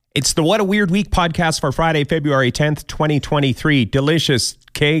It's the What a Weird Week podcast for Friday, February 10th, 2023. Delicious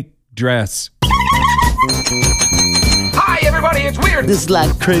cake dress. Hi, everybody, it's Weird. This is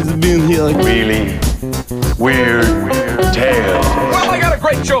like crazy being here. Really weird tales. Well, I got a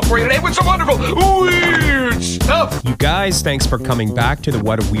great show for you today with some wonderful weird stuff. You guys, thanks for coming back to the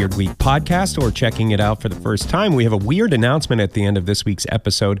What a Weird Week podcast or checking it out for the first time. We have a weird announcement at the end of this week's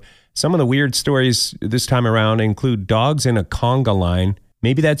episode. Some of the weird stories this time around include dogs in a conga line.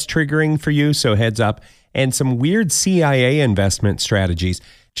 Maybe that's triggering for you, so heads up. And some weird CIA investment strategies.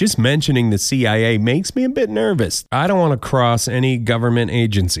 Just mentioning the CIA makes me a bit nervous. I don't want to cross any government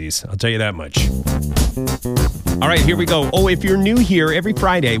agencies. I'll tell you that much. All right, here we go. Oh, if you're new here, every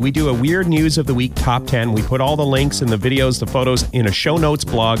Friday we do a Weird News of the Week Top 10. We put all the links and the videos, the photos in a show notes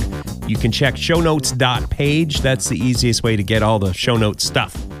blog. You can check shownotes.page. That's the easiest way to get all the show notes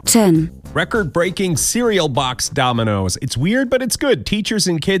stuff. 10. Record-breaking cereal box dominoes. It's weird, but it's good. Teachers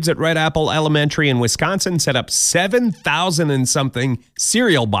and kids at Red Apple Elementary in Wisconsin set up 7,000 and something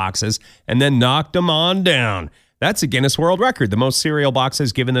cereal boxes and then knocked them on down. That's a Guinness World Record, the most cereal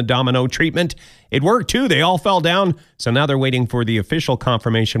boxes given the domino treatment. It worked, too. They all fell down. So now they're waiting for the official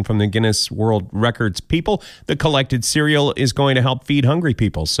confirmation from the Guinness World Records people. The collected cereal is going to help feed hungry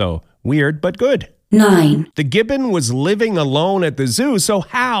people. So weird, but good. 9. The gibbon was living alone at the zoo, so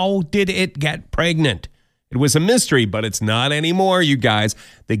how did it get pregnant? It was a mystery, but it's not anymore, you guys.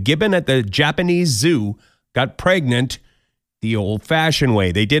 The gibbon at the Japanese zoo got pregnant the old-fashioned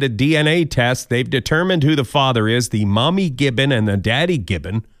way. They did a DNA test. They've determined who the father is. The mommy gibbon and the daddy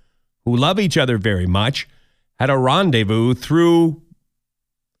gibbon, who love each other very much, had a rendezvous through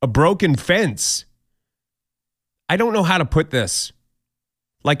a broken fence. I don't know how to put this.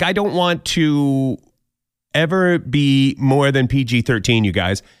 Like, I don't want to ever be more than PG-13, you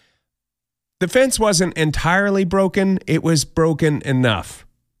guys. The fence wasn't entirely broken. It was broken enough.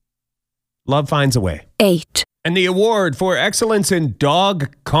 Love finds a way. 8. And the award for excellence in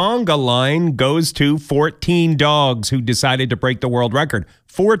dog conga line goes to 14 dogs who decided to break the world record.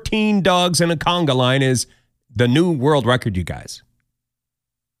 14 dogs in a conga line is the new world record, you guys.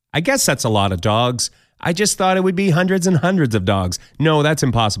 I guess that's a lot of dogs. I just thought it would be hundreds and hundreds of dogs. No, that's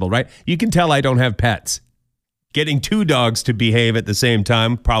impossible, right? You can tell I don't have pets. Getting 2 dogs to behave at the same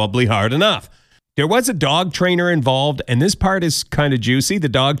time, probably hard enough. There was a dog trainer involved, and this part is kind of juicy. The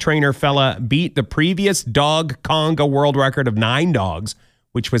dog trainer fella beat the previous dog conga world record of 9 dogs,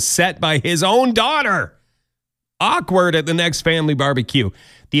 which was set by his own daughter. Awkward at the next family barbecue.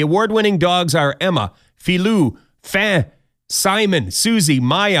 The award-winning dogs are Emma, Filou, Fin, Simon, Susie,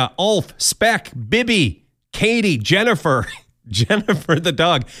 Maya, Ulf, Speck, Bibby, Katie, Jennifer, Jennifer the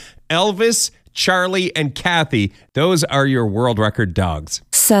dog, Elvis, Charlie, and Kathy. Those are your world record dogs.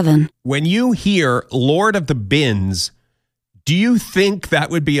 7. When you hear Lord of the Bins, do you think that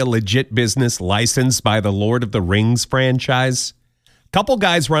would be a legit business licensed by the Lord of the Rings franchise? A couple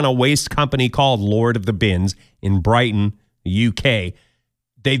guys run a waste company called Lord of the Bins in Brighton, UK.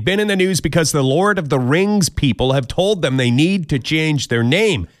 They've been in the news because the Lord of the Rings people have told them they need to change their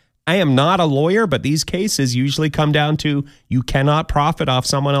name. I am not a lawyer, but these cases usually come down to you cannot profit off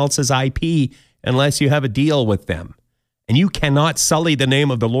someone else's IP unless you have a deal with them. And you cannot sully the name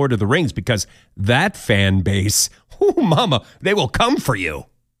of the Lord of the Rings because that fan base, oh mama, they will come for you.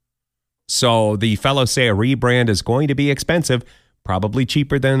 So the fellows say a rebrand is going to be expensive, probably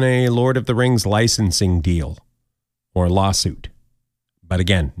cheaper than a Lord of the Rings licensing deal or lawsuit. But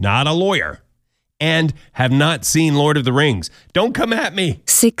again, not a lawyer, and have not seen Lord of the Rings. Don't come at me.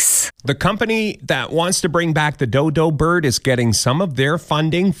 6. The company that wants to bring back the dodo bird is getting some of their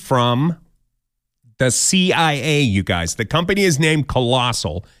funding from the CIA, you guys. The company is named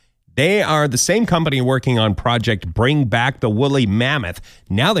Colossal. They are the same company working on Project Bring Back the Woolly Mammoth.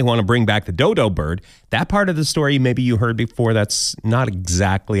 Now they want to bring back the dodo bird. That part of the story maybe you heard before. That's not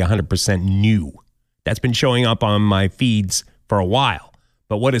exactly 100% new. That's been showing up on my feeds for a while.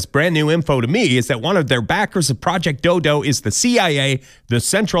 But what is brand new info to me is that one of their backers of Project Dodo is the CIA, the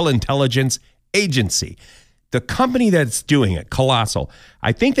Central Intelligence Agency. The company that's doing it, Colossal,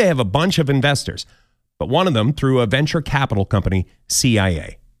 I think they have a bunch of investors, but one of them through a venture capital company,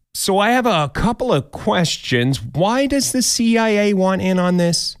 CIA. So I have a couple of questions. Why does the CIA want in on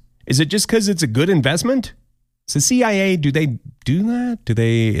this? Is it just because it's a good investment? Is the CIA, do they do that?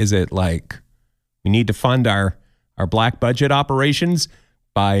 Is it like we need to fund our black budget operations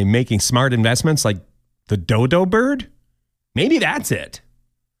by making smart investments like the dodo bird? Maybe that's it.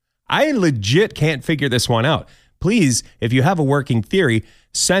 I legit can't figure this one out. Please, if you have a working theory,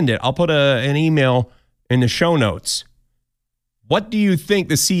 send it. I'll put an email in the show notes. What do you think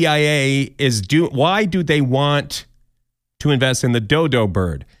the CIA is doing? Why do they want to invest in the dodo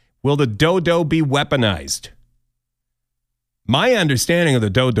bird? Will the dodo be weaponized? My understanding of the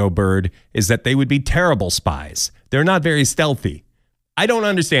dodo bird is that they would be terrible spies. They're not very stealthy. I don't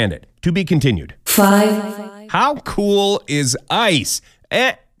understand it. To be continued. 5, How cool is ice?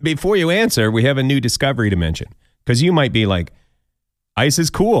 Before you answer, we have a new discovery to mention. Because you might be like, ice is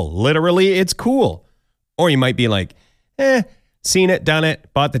cool. Literally, it's cool. Or you might be like, seen it, done it,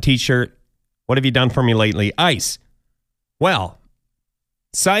 bought the t-shirt. What have you done for me lately? Ice. Well,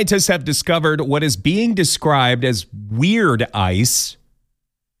 scientists have discovered what is being described as weird ice,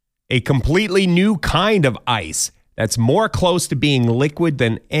 a completely new kind of ice that's more close to being liquid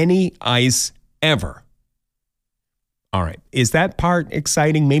than any ice ever. All right. Is that part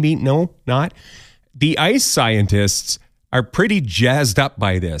exciting? Maybe. No, not. The ice scientists are pretty jazzed up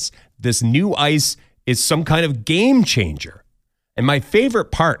by this. This new ice is some kind of game changer. And my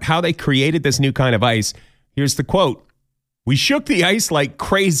favorite part, how they created this new kind of ice, here's the quote. We shook the ice like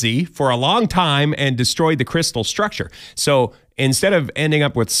crazy for a long time and destroyed the crystal structure. So instead of ending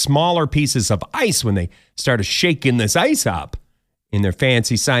up with smaller pieces of ice when they started shaking this ice up in their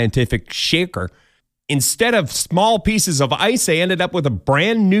fancy scientific shaker, instead of small pieces of ice, they ended up with a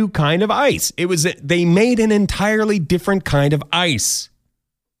brand new kind of ice. They made an entirely different kind of ice.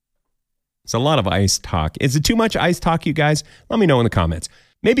 It's a lot of ice talk. Is it too much ice talk, you guys? Let me know in the comments.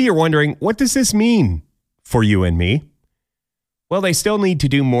 Maybe you're wondering, what does this mean for you and me? Well, they still need to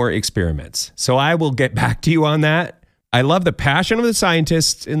do more experiments. So I will get back to you on that. I love the passion of the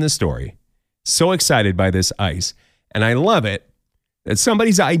scientists in the story. So excited by this ice. And I love it that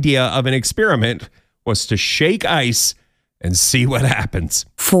somebody's idea of an experiment was to shake ice and see what happens.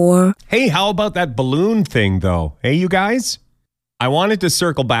 4, Hey, how about that balloon thing, though? Hey, you guys? I wanted to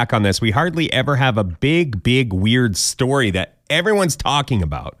circle back on this. We hardly ever have a big, weird story that everyone's talking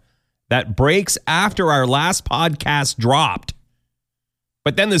about that breaks after our last podcast dropped.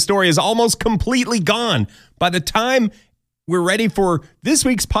 But then the story is almost completely gone. By the time we're ready for this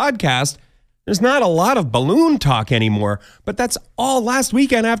week's podcast, there's not a lot of balloon talk anymore. But that's all last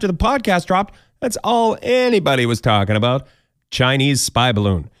weekend after the podcast dropped. That's all anybody was talking about. Chinese spy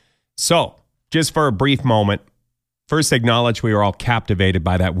balloon. So, just for a brief moment, first acknowledge we were all captivated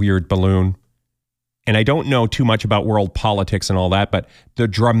by that weird balloon. And I don't know too much about world politics and all that, but the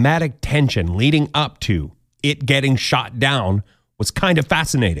dramatic tension leading up to it getting shot down was kind of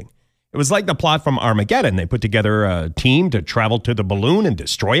fascinating. It was like the plot from Armageddon. They put together a team to travel to the balloon and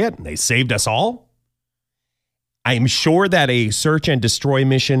destroy it, and they saved us all. I am sure that a search and destroy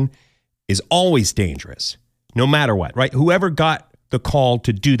mission is always dangerous, no matter what, right? Whoever got the call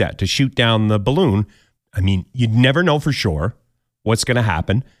to do that, to shoot down the balloon, I mean, you'd never know for sure what's going to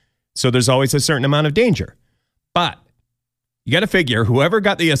happen. So there's always a certain amount of danger. But you got to figure whoever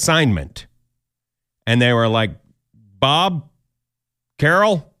got the assignment and they were like, Bob,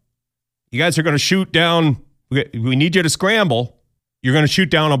 Carol, you guys are going to shoot down. We need you to scramble. You're going to shoot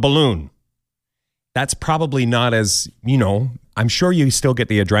down a balloon. That's probably not as, I'm sure you still get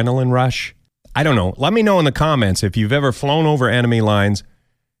the adrenaline rush. I don't know. Let me know in the comments if you've ever flown over enemy lines.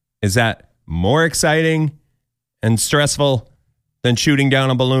 Is that more exciting and stressful than shooting down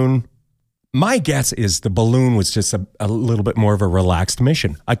a balloon? My guess is the balloon was just a little bit more of a relaxed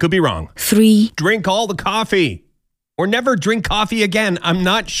mission. I could be wrong. 3, Drink all the coffee. Or never drink coffee again. I'm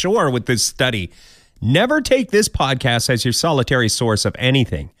not sure with this study. Never take this podcast as your solitary source of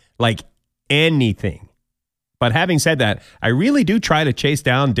anything, like anything. But having said that, I really do try to chase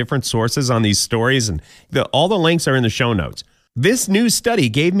down different sources on these stories, and all the links are in the show notes. This new study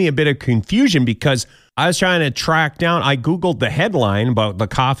gave me a bit of confusion because I was trying to track down, I Googled the headline about the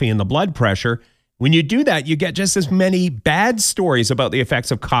coffee and the blood pressure. When you do that, you get just as many bad stories about the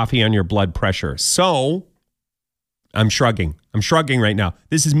effects of coffee on your blood pressure. So I'm shrugging. I'm shrugging right now.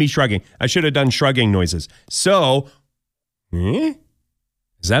 This is me shrugging. I should have done shrugging noises. So, is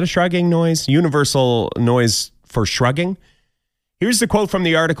that a shrugging noise? Universal noise for shrugging? Here's the quote from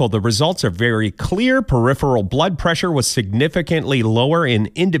the article. The results are very clear. Peripheral blood pressure was significantly lower in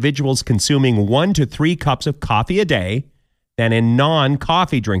individuals consuming 1 to 3 cups of coffee a day than in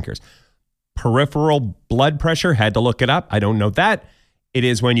non-coffee drinkers. Peripheral blood pressure, had to look it up. I don't know that. It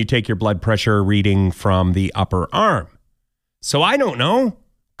is when you take your blood pressure reading from the upper arm. So I don't know.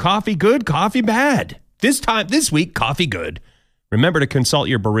 Coffee good, coffee bad. This week, coffee good. Remember to consult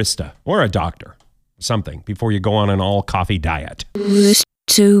your barista or a doctor or something before you go on an all coffee diet.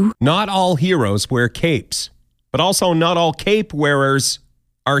 2, Not all heroes wear capes, but also not all cape wearers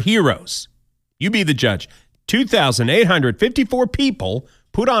are heroes. You be the judge. 2,854 people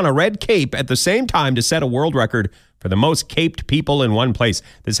put on a red cape at the same time to set a world record for the most caped people in one place.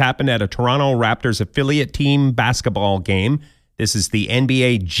 This happened at a Toronto Raptors affiliate team basketball game. This is the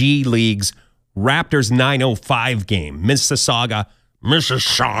NBA G League's Raptors 905 game, Mississauga,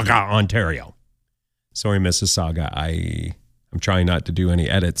 Ontario. Sorry, Mississauga. I'm trying not to do any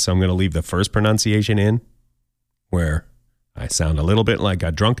edits, so I'm going to leave the first pronunciation in where I sound a little bit like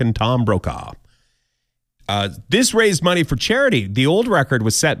a drunken Tom Brokaw. This raised money for charity. The old record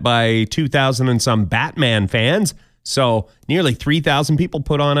was set by 2,000 and some Batman fans. So nearly 3,000 people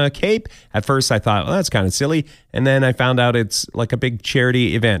put on a cape. At first I thought, well, that's kind of silly. And then I found out it's like a big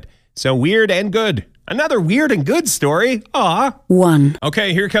charity event. So weird and good. Another weird and good story. Aw. 1.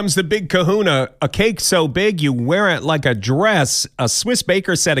 Okay, here comes the big kahuna. A cake so big you wear it like a dress. A Swiss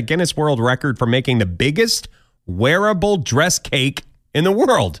baker set a Guinness World Record for making the biggest wearable dress cake in the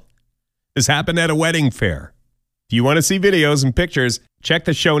world. This happened at a wedding fair. If you want to see videos and pictures, check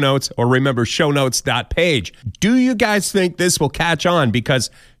the show notes or remember shownotes.page. Do you guys think this will catch on? Because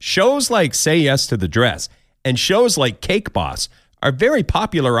shows like Say Yes to the Dress and shows like Cake Boss are very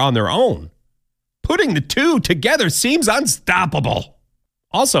popular on their own. Putting the two together seems unstoppable.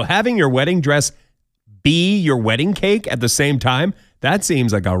 Also, having your wedding dress be your wedding cake at the same time, that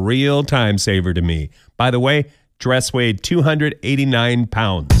seems like a real time saver to me. By the way, dress weighed 289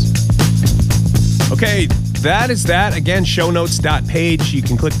 pounds. Okay, that is that. Again, shownotes.page. You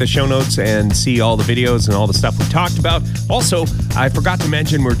can click the show notes and see all the videos and all the stuff we talked about. Also, I forgot to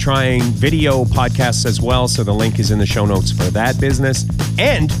mention we're trying video podcasts as well, so the link is in the show notes for that business.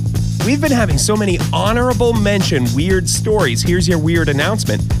 And we've been having so many honorable mention weird stories. Here's your weird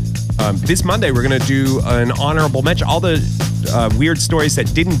announcement. This Monday, we're going to do an honorable mention. All the weird stories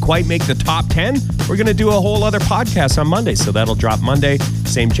that didn't quite make the top 10, we're going to do a whole other podcast on Monday. So that'll drop Monday,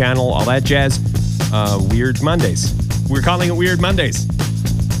 same channel, all that jazz. Weird Mondays. We're calling it Weird Mondays.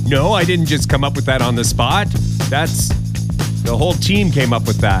 No, I didn't just come up with that on the spot. The whole team came up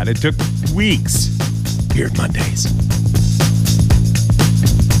with that. It took weeks. Weird Mondays.